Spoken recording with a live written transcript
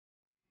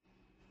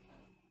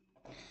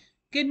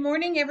Good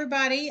morning,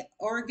 everybody,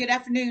 or good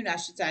afternoon, I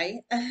should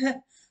say,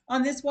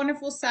 on this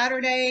wonderful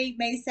Saturday,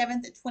 May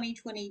 7th,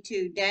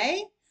 2022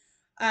 day.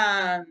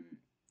 Um,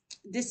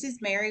 this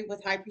is Mary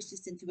with High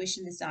Priestess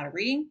Intuition. It's not a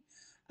reading.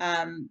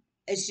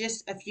 It's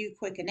just a few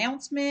quick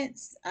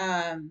announcements.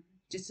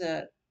 Just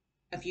a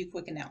few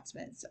quick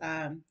announcements.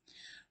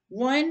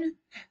 One,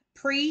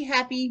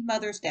 pre-happy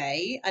Mother's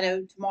Day. I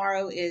know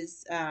tomorrow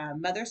is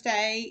Mother's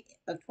Day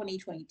of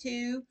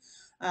 2022.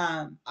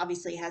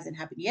 Obviously, it hasn't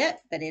happened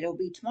yet, but it'll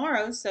be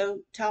tomorrow. So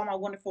tell my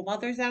wonderful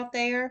mothers out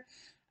there,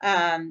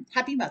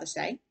 happy Mother's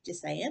Day.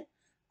 Just saying.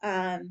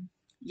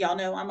 Y'all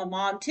know I'm a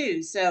mom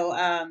too, so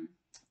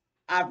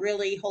I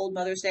really hold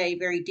Mother's Day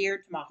very dear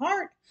to my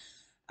heart.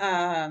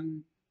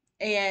 Um,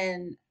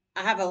 and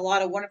I have a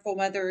lot of wonderful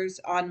mothers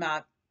on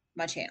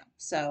my channel.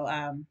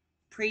 So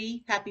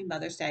pre Happy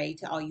Mother's Day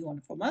to all you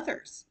wonderful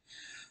mothers.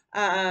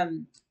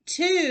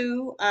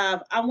 Two,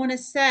 I want to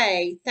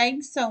say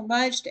thanks so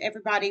much to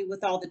everybody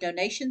with all the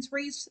donations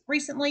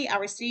recently. I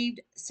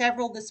received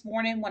several this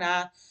morning when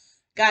I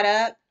got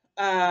up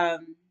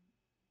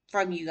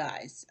from you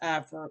guys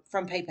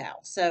from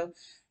PayPal. So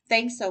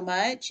thanks so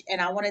much.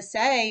 And I want to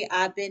say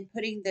I've been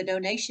putting the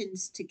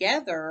donations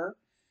together,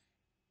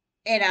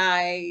 and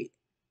I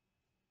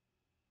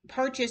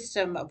purchased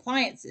some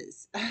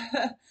appliances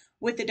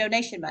with the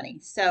donation money.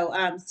 So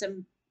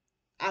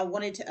I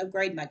wanted to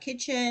upgrade my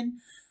kitchen,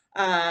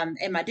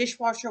 and my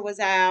dishwasher was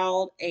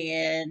out,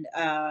 and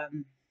I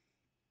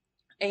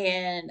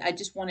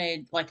just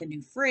wanted like a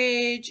new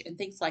fridge and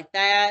things like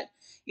that.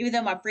 Even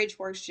though my fridge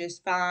works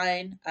just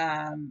fine,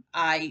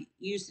 I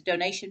used the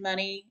donation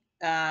money,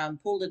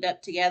 pulled it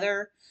up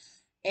together,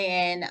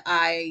 and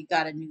I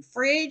got a new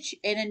fridge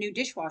and a new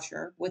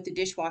dishwasher with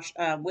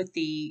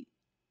the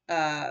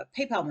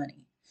PayPal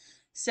money.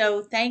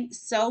 So thanks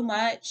so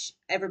much,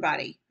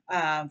 everybody,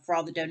 for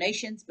all the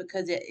donations,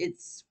 because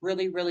it's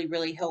really, really,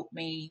 really helped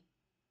me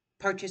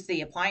purchase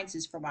the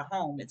appliances for my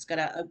home. It's going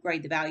to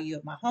upgrade the value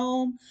of my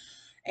home,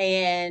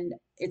 and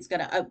it's going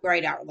to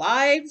upgrade our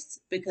lives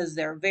because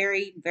they're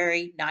very,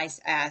 very nice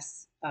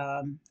ass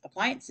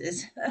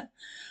appliances.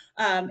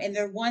 And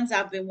they're ones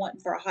I've been wanting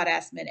for a hot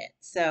ass minute.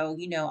 So,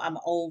 I'm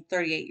an old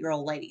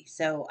 38-year-old lady.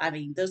 So, I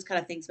mean, those kind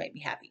of things make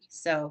me happy.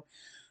 So,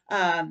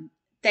 um,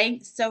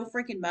 thanks so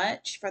freaking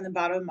much from the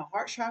bottom of my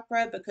heart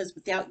chakra, because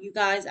without you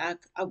guys, I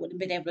wouldn't have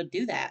been able to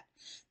do that.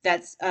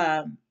 That's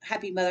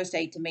happy Mother's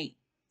Day to me,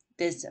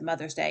 this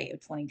Mother's Day of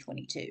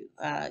 2022.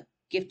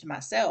 Gift to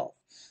myself.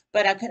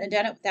 But I couldn't have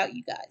done it without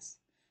you guys.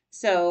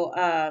 So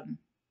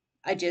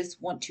I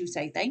just want to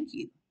say thank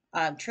you,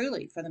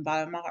 truly, from the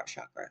bottom of my heart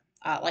chakra.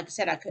 Like I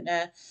said, I couldn't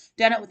have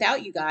done it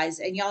without you guys.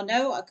 And y'all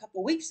know a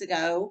couple weeks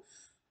ago,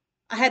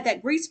 I had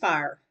that grease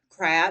fire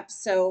crap.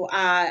 So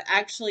I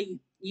actually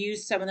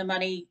used some of the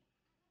money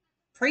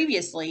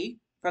previously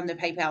from the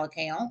PayPal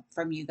account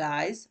from you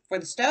guys for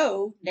the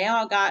stove.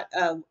 Now I got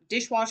a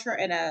dishwasher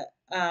and a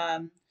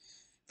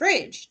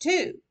fridge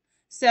too.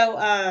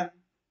 So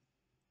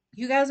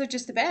you guys are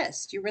just the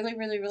best. You really,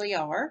 really, really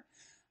are.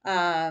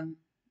 Um,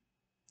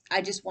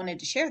 I just wanted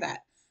to share that.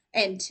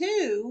 And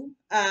two,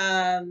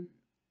 I'm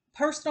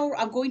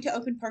going to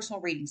open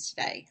personal readings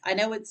today. I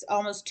know it's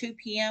almost 2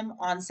 p.m.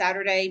 on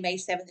Saturday, May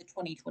 7th of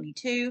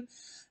 2022,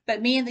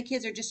 but me and the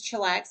kids are just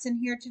chillaxing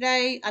here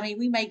today. I mean,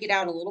 we may get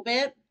out a little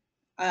bit,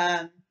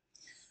 um,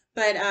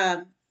 but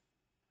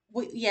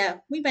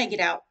we may get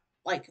out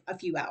like a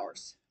few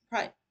hours,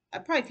 probably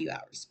a few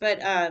hours.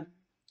 But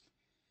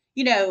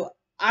you know,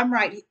 I'm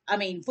right. I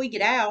mean, if we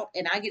get out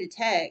and I get a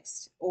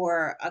text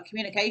or a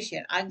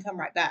communication, I can come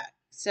right back.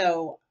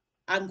 So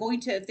I'm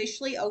going to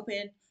officially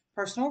open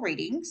personal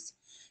readings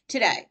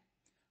today.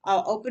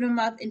 I'll open them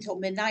up until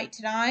midnight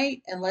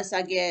tonight, unless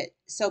I get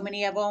so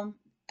many of them.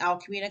 I'll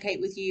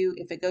communicate with you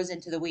if it goes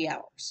into the wee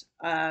hours.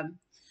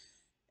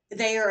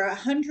 They are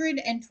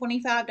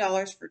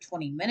 $125 for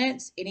 20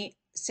 minutes.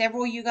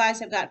 Several of you guys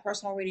have got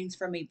personal readings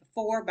from me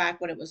before,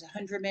 back when it was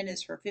 100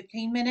 minutes for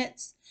 15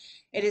 minutes.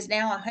 It is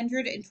now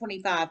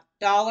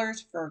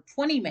 $125 for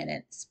 20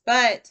 minutes,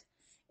 but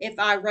if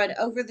I run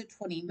over the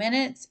 20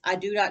 minutes, I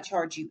do not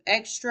charge you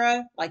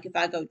extra. Like if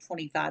I go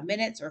 25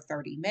 minutes or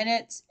 30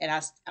 minutes and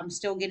I'm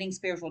still getting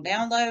spiritual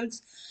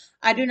downloads,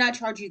 I do not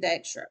charge you the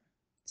extra.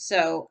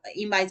 So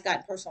anybody's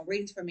got personal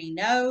readings from me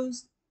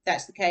knows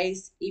that's the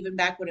case, even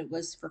back when it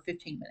was for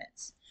 15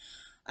 minutes.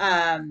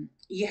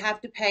 You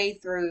have to pay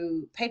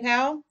through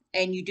PayPal,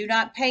 and you do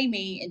not pay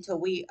me until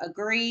we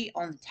agree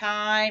on the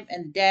time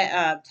and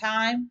the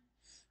time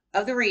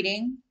of the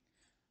reading.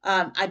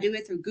 I do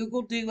it through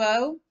Google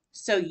Duo,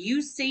 so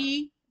you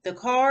see the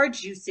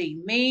cards, you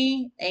see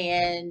me,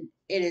 and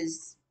it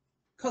is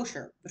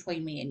kosher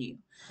between me and you.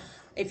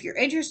 If you're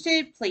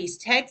interested, please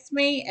text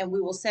me, and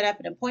we will set up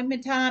an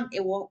appointment time.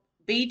 It will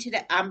be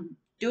today. I'm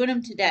doing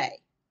them today,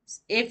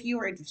 if you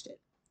are interested.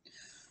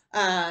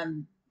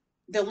 Um,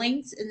 the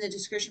links in the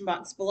description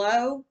box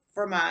below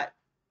for my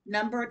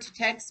number to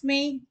text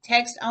me.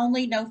 Text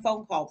only, no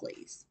phone call,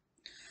 please.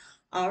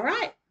 All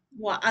right.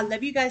 Well, I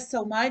love you guys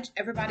so much.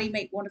 Everybody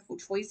make wonderful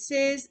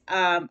choices.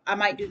 I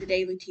might do the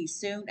daily tea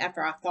soon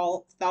after I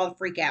thaw and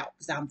freak out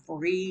because I'm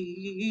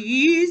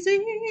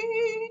freezing.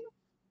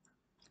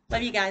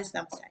 Love you guys.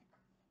 Namaste.